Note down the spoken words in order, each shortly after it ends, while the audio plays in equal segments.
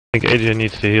I think AJ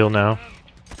needs to heal now.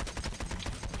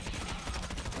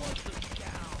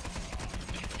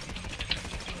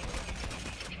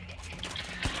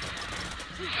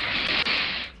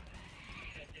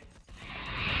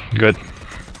 Good.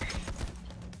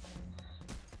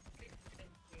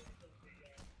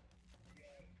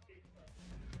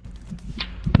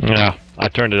 Yeah, I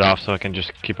turned it off so I can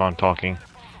just keep on talking.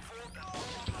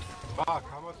 Fuck,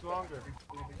 how much longer?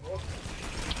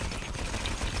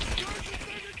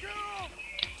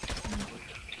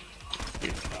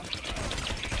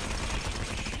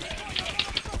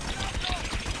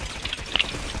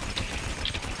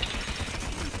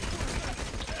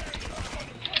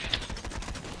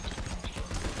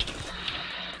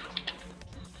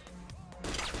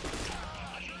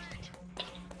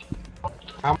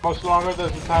 How much longer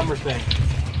does the timer say?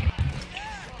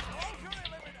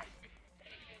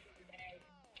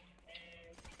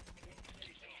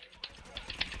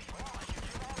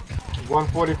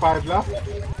 $145 left?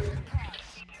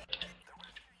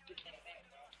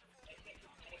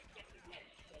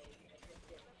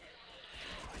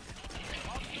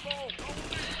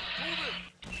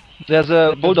 There's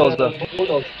a bulldozer.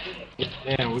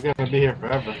 Damn, we're gonna be here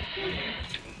forever.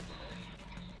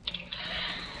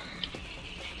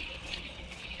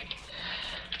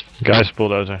 Guys,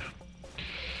 bulldozer.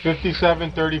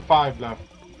 57:35 left.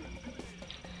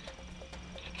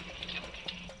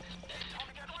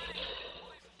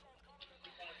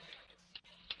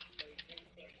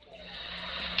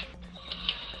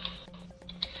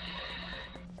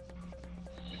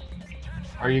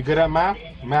 Are you good at math?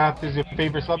 Math is your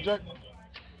favorite subject?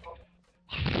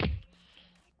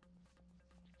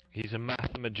 He's a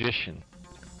mathematician.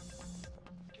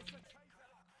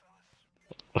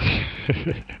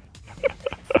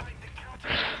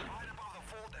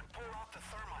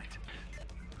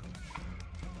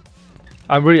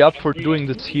 I'm really up for doing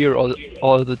this here all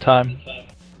the time.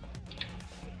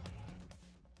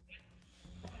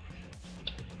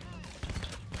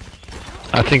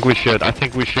 I think we should. I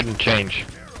think we shouldn't change.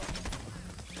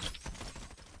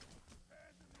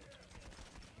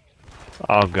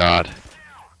 Oh god.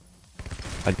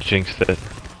 I jinxed it.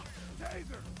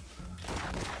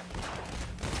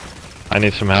 I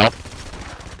need some help.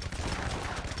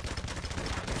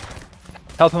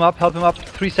 Help him up, help him up.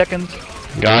 3 seconds.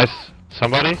 Guys,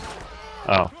 somebody?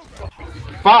 Oh.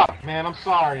 Fuck, man, I'm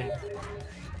sorry.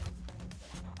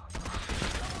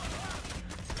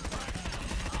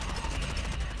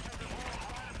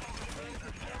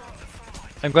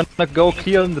 I'm gonna go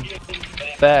clear in the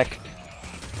back.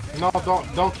 No,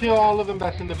 don't kill all of them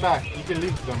that's in the back. You can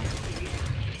leave them.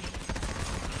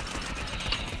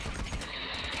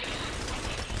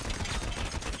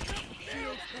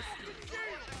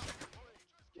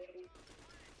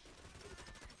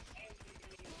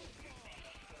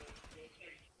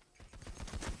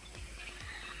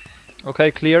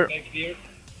 Okay, clear.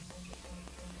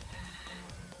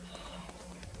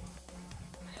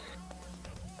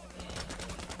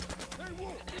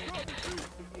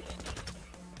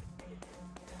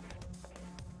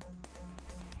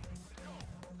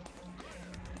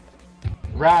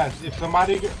 Raz, if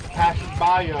somebody passes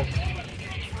by us,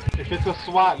 if it's a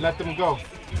SWAT, let them go.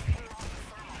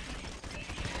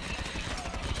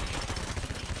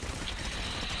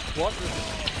 What?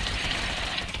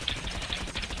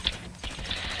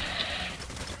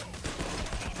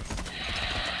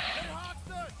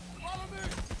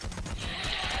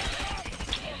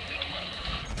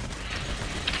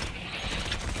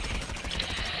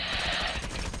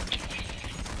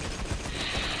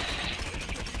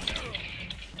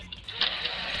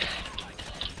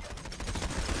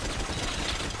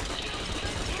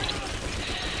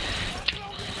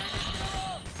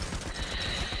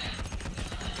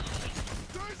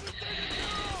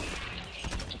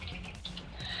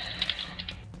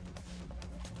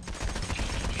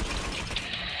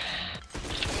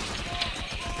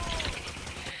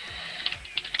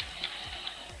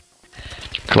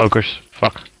 Cloakers.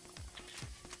 Fuck.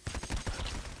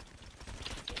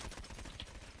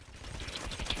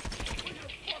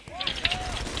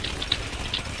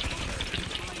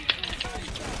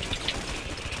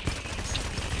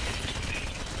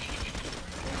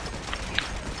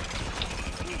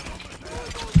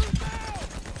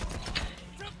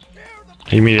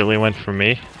 He immediately went for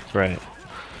me. Right.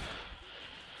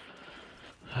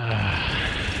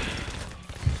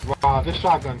 Wow, this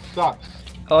shotgun sucks.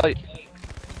 Oh,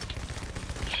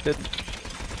 shit.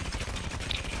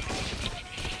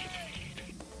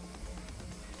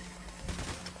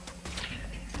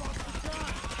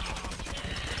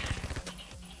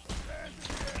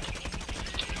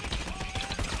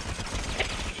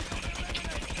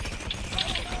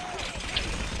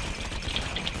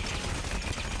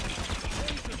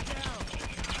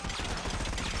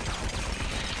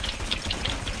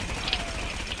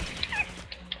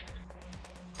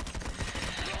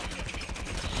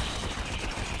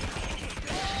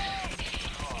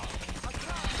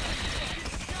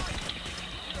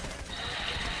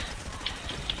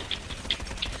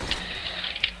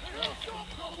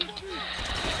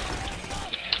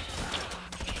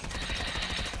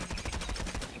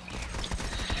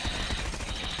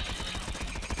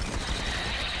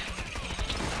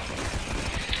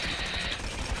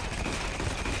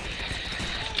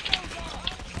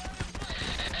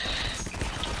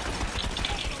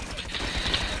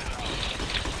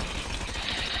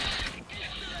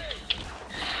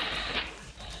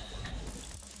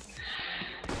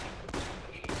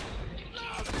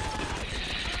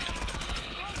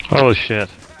 Holy shit.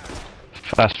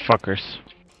 Fast fuckers.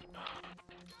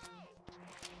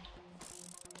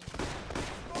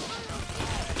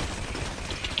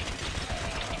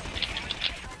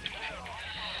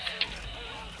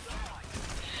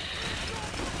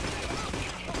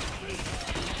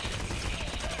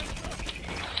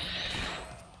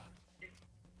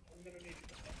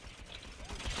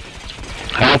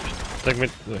 Help! Take me.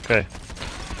 Okay.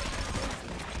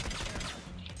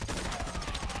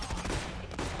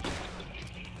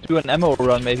 Do an ammo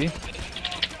run, maybe.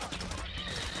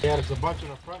 Yeah, there's a bunch in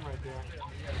the front right there.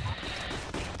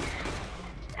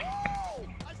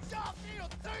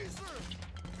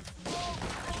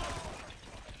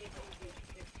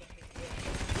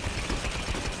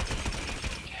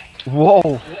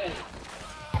 Whoa!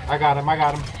 I got him, I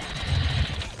got him.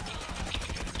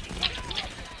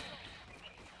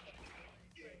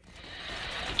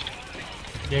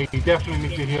 Yeah, you definitely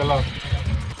need to heal up.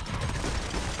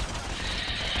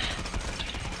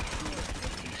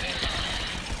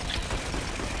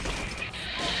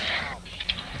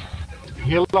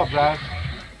 Heal up, Raz.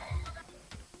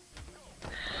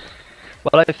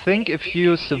 But I think if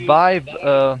you survive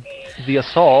the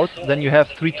assault, then you have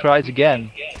 3 tries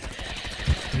again.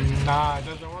 Nah, it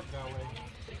doesn't work that way.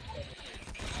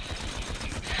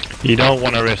 You don't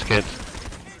want to risk it.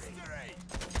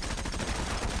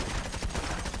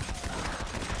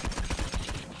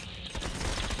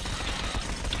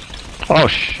 Oh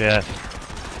shit.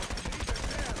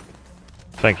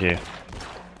 Thank you.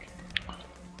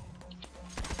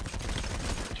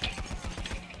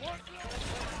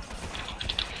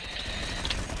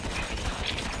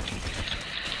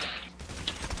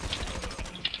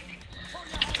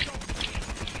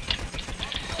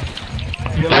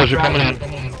 Those are coming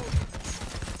in.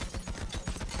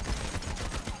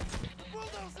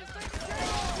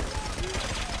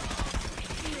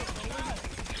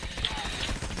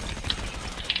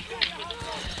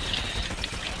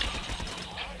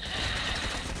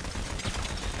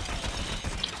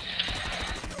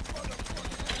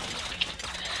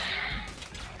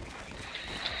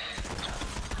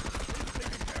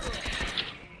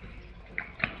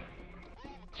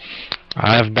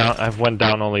 I've went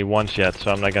down only once yet,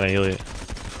 so I'm not gonna heal you.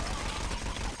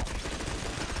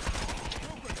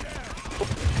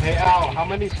 Hey Al, how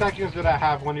many seconds did I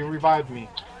have when you revived me?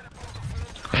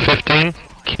 15?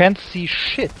 Can't see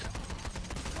shit.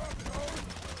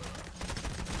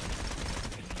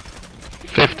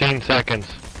 15 seconds.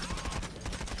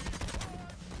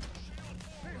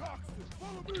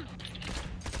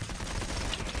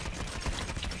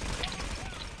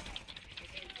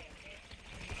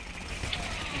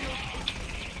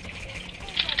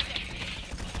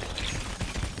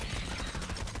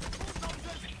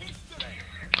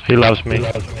 He loves me.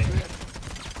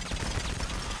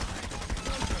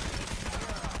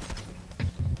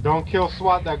 Don't kill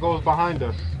SWAT that goes behind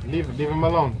us. Leave him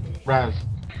alone, Raz.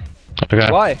 Okay.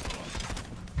 Why?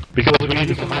 Because we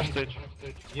need a hostage.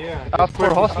 Yeah. Up it's for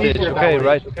quick, it's hostage. easier that Okay, way.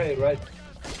 right. Okay, right.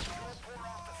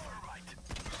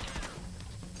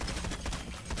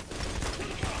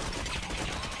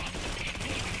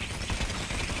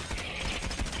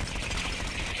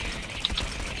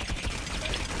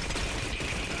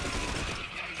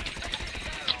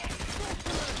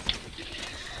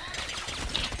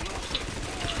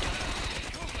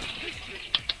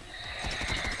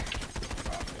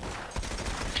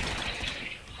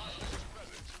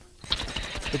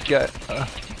 Good guy.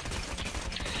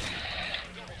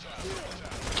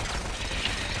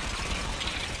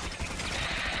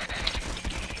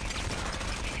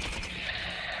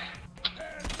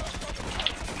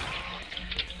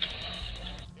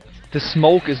 The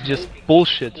smoke is just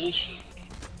bullshit.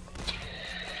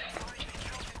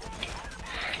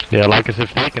 Yeah, like as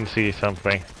if they can see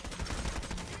something.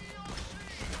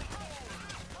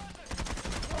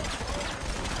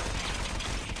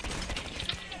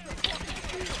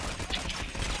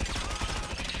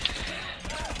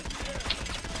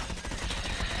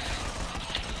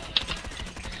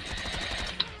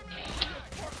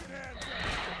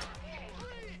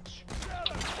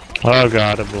 Oh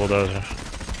god, a bulldozer.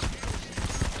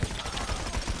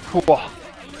 Whoa.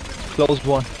 Close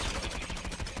one.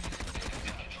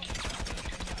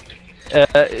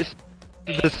 Is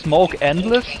the smoke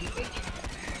endless?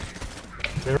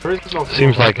 There is no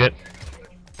Seems like it.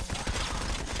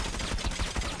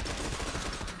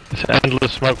 It's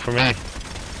endless smoke for me.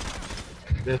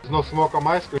 There's no smoke on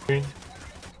my screen.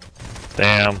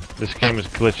 Damn, this game is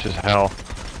glitched as hell.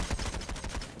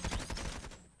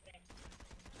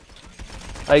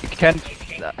 I can't...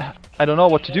 I don't know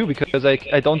what to do because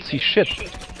I don't see shit.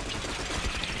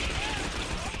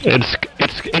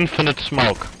 It's It's infinite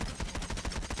smoke.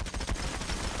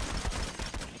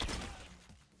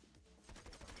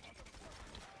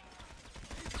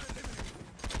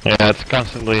 Yeah, it's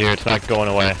constantly here, it's not going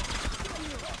away.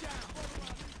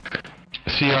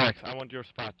 CRX, I want your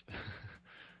spot.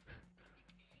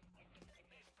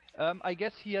 I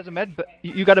guess he has a med.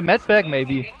 You got a med bag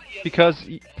maybe, because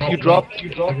you dropped.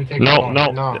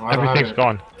 No, everything's it.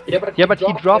 gone. Yeah, but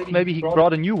he dropped. Maybe he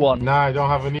brought a new one. Nah, I don't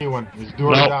have a new one. It's do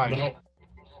or die.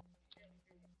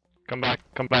 Come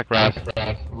back, Raz.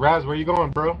 Raz, where you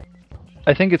going, bro?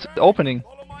 I think it's opening.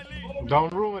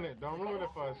 Don't ruin it. Don't ruin it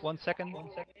for us. 1 second.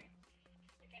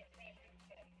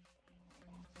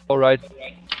 All right.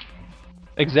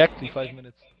 Exactly 5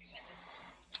 minutes.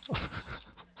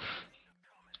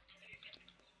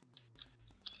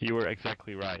 You were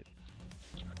exactly right.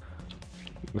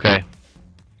 Okay.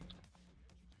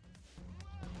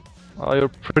 Oh, you're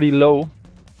pretty low.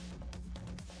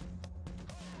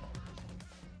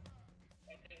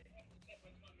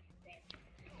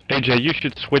 AJ, you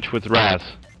should switch with Raz.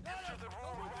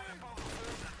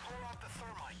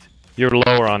 You're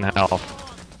lower on health.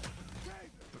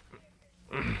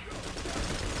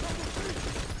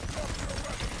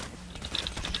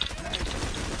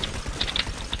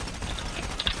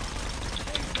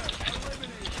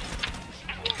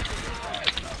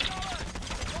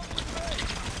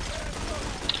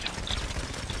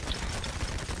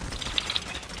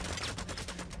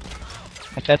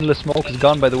 Endless smoke is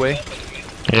gone, by the way.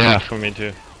 Yeah, for me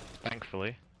too.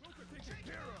 Thankfully.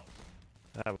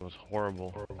 That was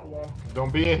horrible.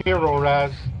 Don't be a hero,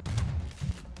 Raz.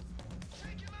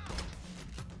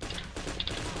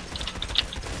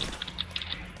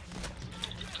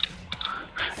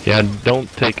 Yeah, don't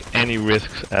take any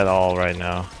risks at all right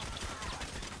now.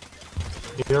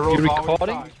 Heroes You always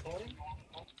recording? die.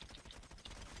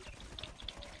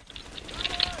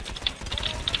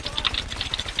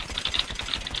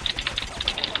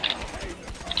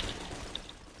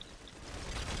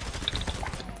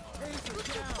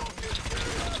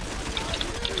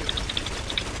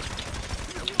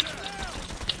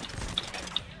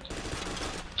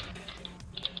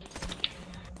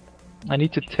 I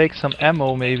need to take some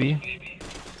ammo, maybe.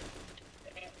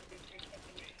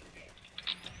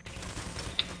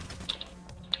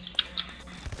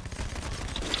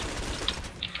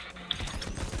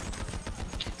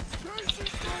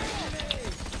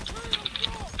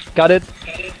 Got it.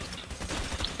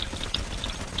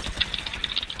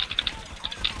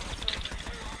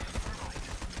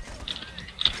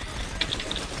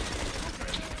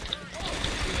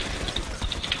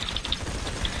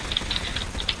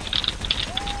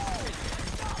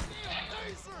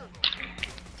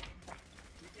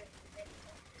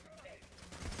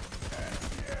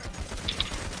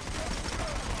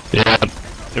 Yeah,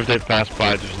 if they pass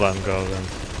by, just let them go then.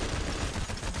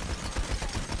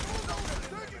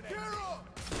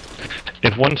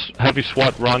 If one heavy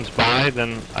SWAT runs by,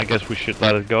 then I guess we should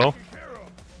let it go.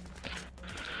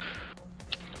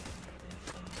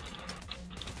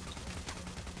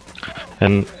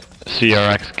 And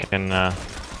CRX can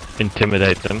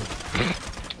intimidate them.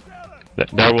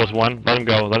 There was one. Let him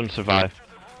go. Let him survive.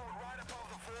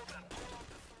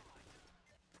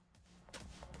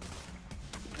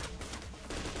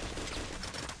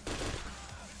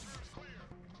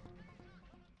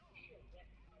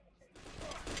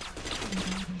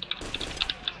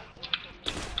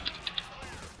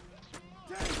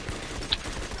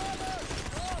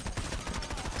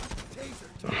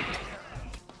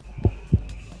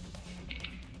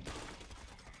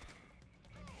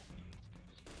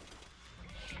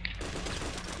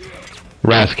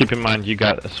 Raz, keep in mind you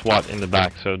got a SWAT in the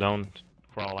back, so don't